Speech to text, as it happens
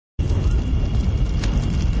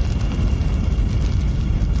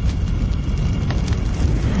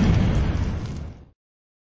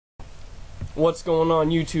What's going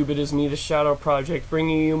on YouTube? It is me, TheShadowProjekt,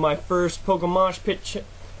 bringing you my first PokeMoshPit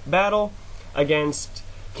battle against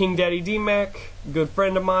KingDaddyDMAC, good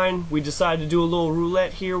friend of mine. We decided to do a little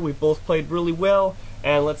roulette here. We both played really well,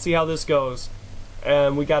 and let's see how this goes.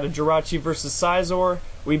 And we got a Jirachi versus Scizor.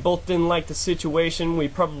 We both didn't like the situation. We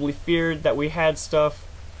probably feared that we had stuff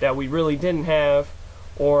that we really didn't have,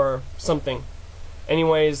 or something.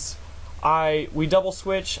 Anyways, we double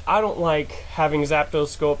switch. I don't like having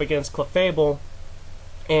Zapdos go up against Clefable,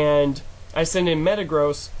 and I send in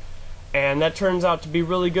Metagross, and that turns out to be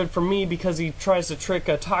really good for me because he tries to trick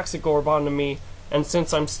a Toxic Orb onto me, and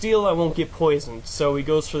since I'm Steel, I won't get poisoned. So he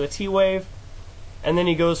goes for the T-Wave, and then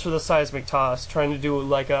he goes for the Seismic Toss, trying to do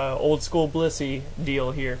like a old school Blissey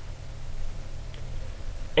deal here.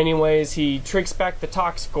 Anyways, he tricks back the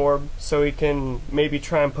Toxic Orb so he can maybe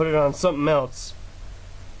try and put it on something else.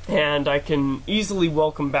 And I can easily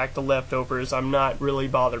welcome back the leftovers. I'm not really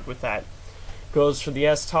bothered with that. Goes for the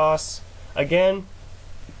S-Toss again.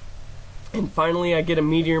 And finally I get a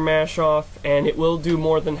Meteor Mash off, and it will do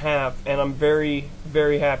more than half, and I'm very,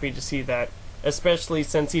 very happy to see that. Especially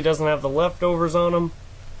since he doesn't have the leftovers on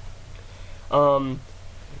him.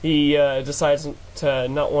 He decides to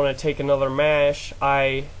not want to take another mash.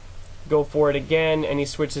 I go for it again, and he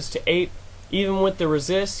switches to Ape. Even with the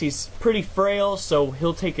resist, he's pretty frail, so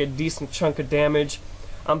he'll take a decent chunk of damage.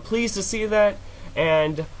 I'm pleased to see that,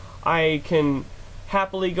 and I can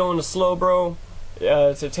happily go into Slowbro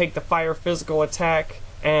to take the fire physical attack,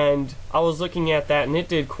 and I was looking at that, and it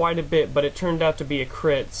did quite a bit, but it turned out to be a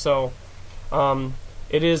crit, so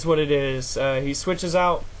it is what it is. He switches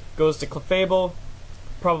out, goes to Clefable,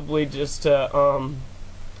 probably just to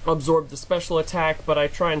absorb the special attack, but I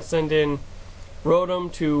try and send in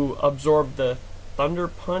Rotom to absorb the Thunder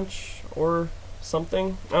Punch or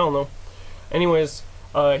something. I don't know. Anyways,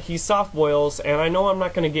 he soft boils, and I know I'm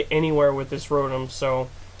not going to get anywhere with this Rotom, so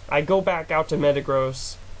I go back out to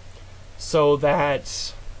Metagross so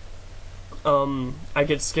that I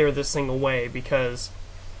get scare this thing away, because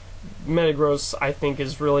Metagross, I think,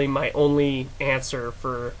 is really my only answer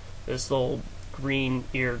for this little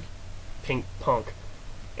green-eared pink punk.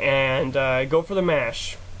 And I go for the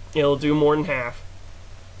mash. It'll do more than half,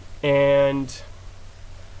 and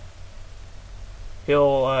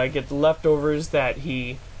he'll get the leftovers that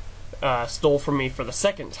he stole from me for the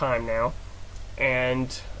second time now,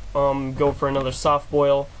 and go for another soft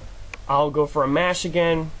boil. I'll go for a mash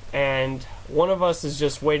again, and one of us is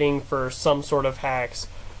just waiting for some sort of hacks.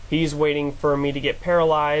 He's waiting for me to get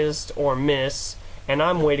paralyzed or miss, and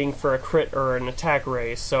I'm waiting for a crit or an attack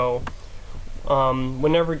ray. So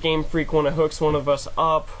whenever Game Freak hooks one of us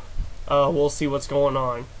up, we'll see what's going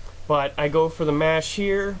on. But I go for the mash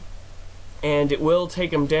here, and it will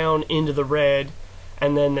take him down into the red,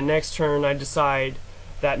 and then the next turn I decide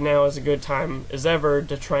that now is a good time as ever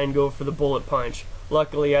to try and go for the Bullet Punch.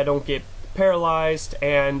 Luckily I don't get paralyzed,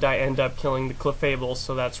 and I end up killing the Clefable,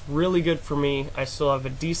 so that's really good for me. I still have a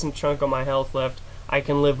decent chunk of my health left. I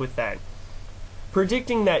can live with that.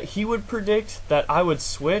 Predicting that he would predict that I would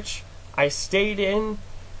switch, I stayed in,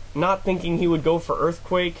 not thinking he would go for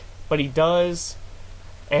Earthquake, but he does,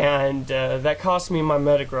 and that cost me my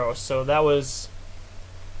Metagross, so that was,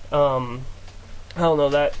 I don't know,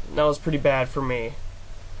 that was pretty bad for me.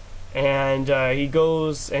 And he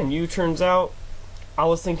goes and U-turns out. I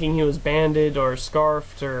was thinking he was banded or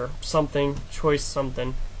scarfed or something, choice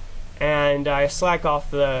something, and I slack off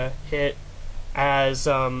the hit as,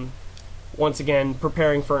 once again,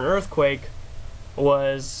 preparing for an Earthquake,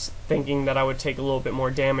 was thinking that I would take a little bit more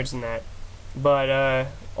damage than that. But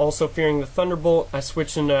also fearing the Thunderbolt, I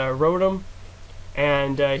switch into Rotom,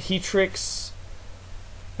 and he tricks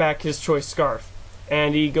back his choice Scarf,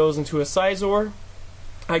 and he goes into a Scizor.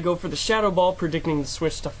 I go for the Shadow Ball, predicting the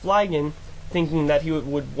switch to Flygon, thinking that he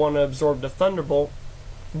would want to absorb the Thunderbolt,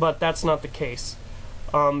 but that's not the case.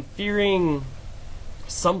 Fearing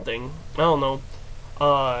something, I don't know,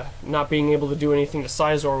 not being able to do anything to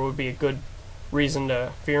Scizor would be a good reason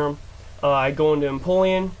to fear him. I go into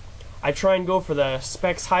Empoleon. I try and go for the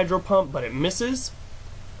Specs Hydro Pump, but it misses.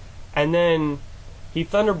 And then he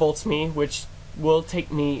Thunderbolts me, which will take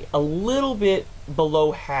me a little bit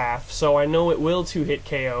below half, so I know it will 2-hit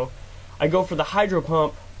KO. I go for the Hydro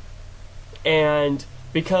Pump, and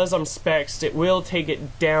because I'm Spexed, it will take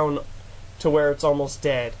it down to where it's almost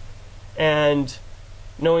dead. And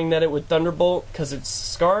knowing that it would Thunderbolt because it's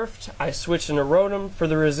Scarfed, I switch into Rotom for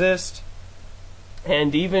the resist.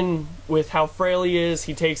 And even with how frail he is,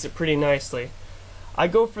 he takes it pretty nicely. I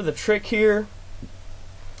go for the trick here,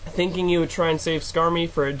 thinking he would try and save Skarmy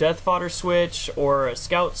for a Death Fodder switch, or a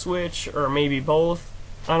Scout switch, or maybe both.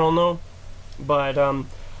 I don't know. But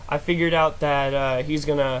I figured out that he's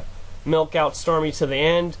gonna milk out Starmie to the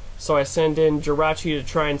end, so I send in Jirachi to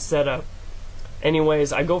try and set up.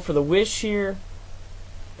 Anyways, I go for the Wish here,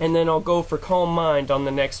 and then I'll go for Calm Mind on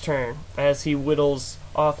the next turn, as he whittles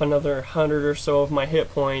off another 100 or so of my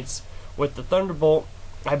hit points. With the Thunderbolt,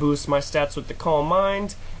 I boost my stats with the Calm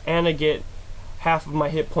Mind, and I get half of my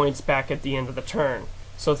hit points back at the end of the turn.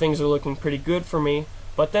 So things are looking pretty good for me,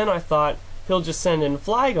 but then I thought he'll just send in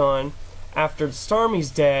Flygon after Starmie's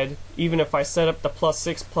dead, even if I set up the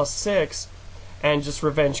 +6/+6, and just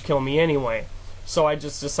revenge kill me anyway. So I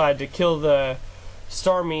just decide to kill the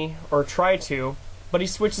Starmie, or try to, but he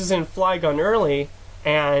switches in Flygon early,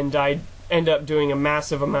 and I end up doing a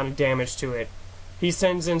massive amount of damage to it. He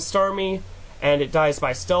sends in Starmie, and it dies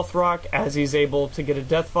by Stealth Rock, as he's able to get a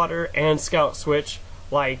Death Fodder and Scout Switch,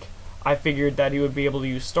 like I figured that he would be able to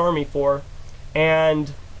use Starmie for.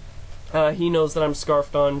 And he knows that I'm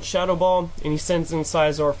scarfed on Shadow Ball, and he sends in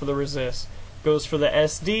Scizor for the resist. Goes for the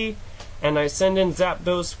SD, and I send in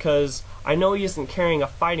Zapdos because I know he isn't carrying a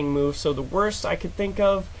fighting move, so the worst I could think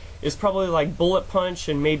of is probably like Bullet Punch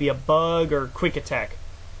and maybe a Bug or Quick Attack.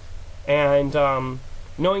 And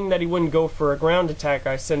knowing that he wouldn't go for a ground attack,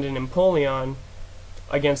 I send in Empoleon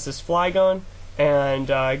against this Flygon,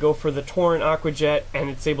 and I go for the Torrent Aqua Jet, and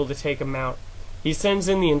it's able to take him out. He sends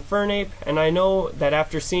in the Infernape, and I know that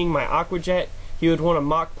after seeing my Aqua Jet, he would want a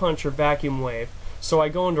Mach Punch or Vacuum Wave. So I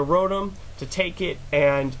go into Rotom to take it,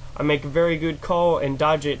 and I make a very good call and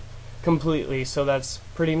dodge it completely, so that's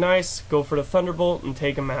pretty nice. Go for the Thunderbolt and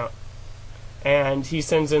take him out. And he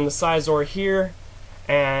sends in the Scizor here,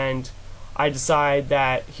 and I decide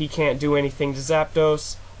that he can't do anything to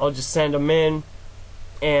Zapdos. I'll just send him in,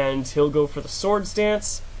 and he'll go for the Swords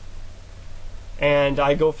Dance, and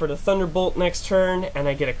I go for the Thunderbolt next turn, and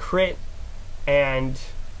I get a crit. And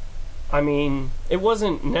I mean, it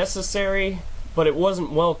wasn't necessary, but it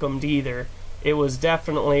wasn't welcomed either. It was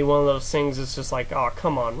definitely one of those things that's just like, oh,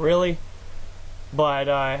 come on, really? But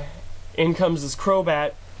in comes his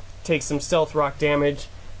Crobat, takes some Stealth Rock damage.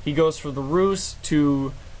 He goes for the Roost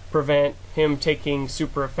to prevent him taking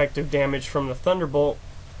super effective damage from the Thunderbolt.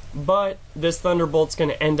 But this Thunderbolt's going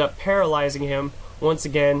to end up paralyzing him. Once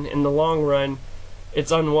again, in the long run,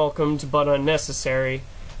 it's unwelcomed but unnecessary,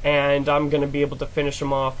 and I'm going to be able to finish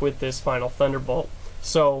him off with this final Thunderbolt.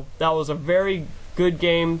 So that was a very good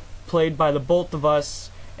game played by the both of us,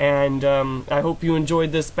 and I hope you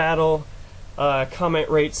enjoyed this battle. Comment,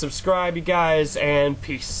 rate, subscribe, you guys, and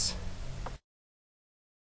peace.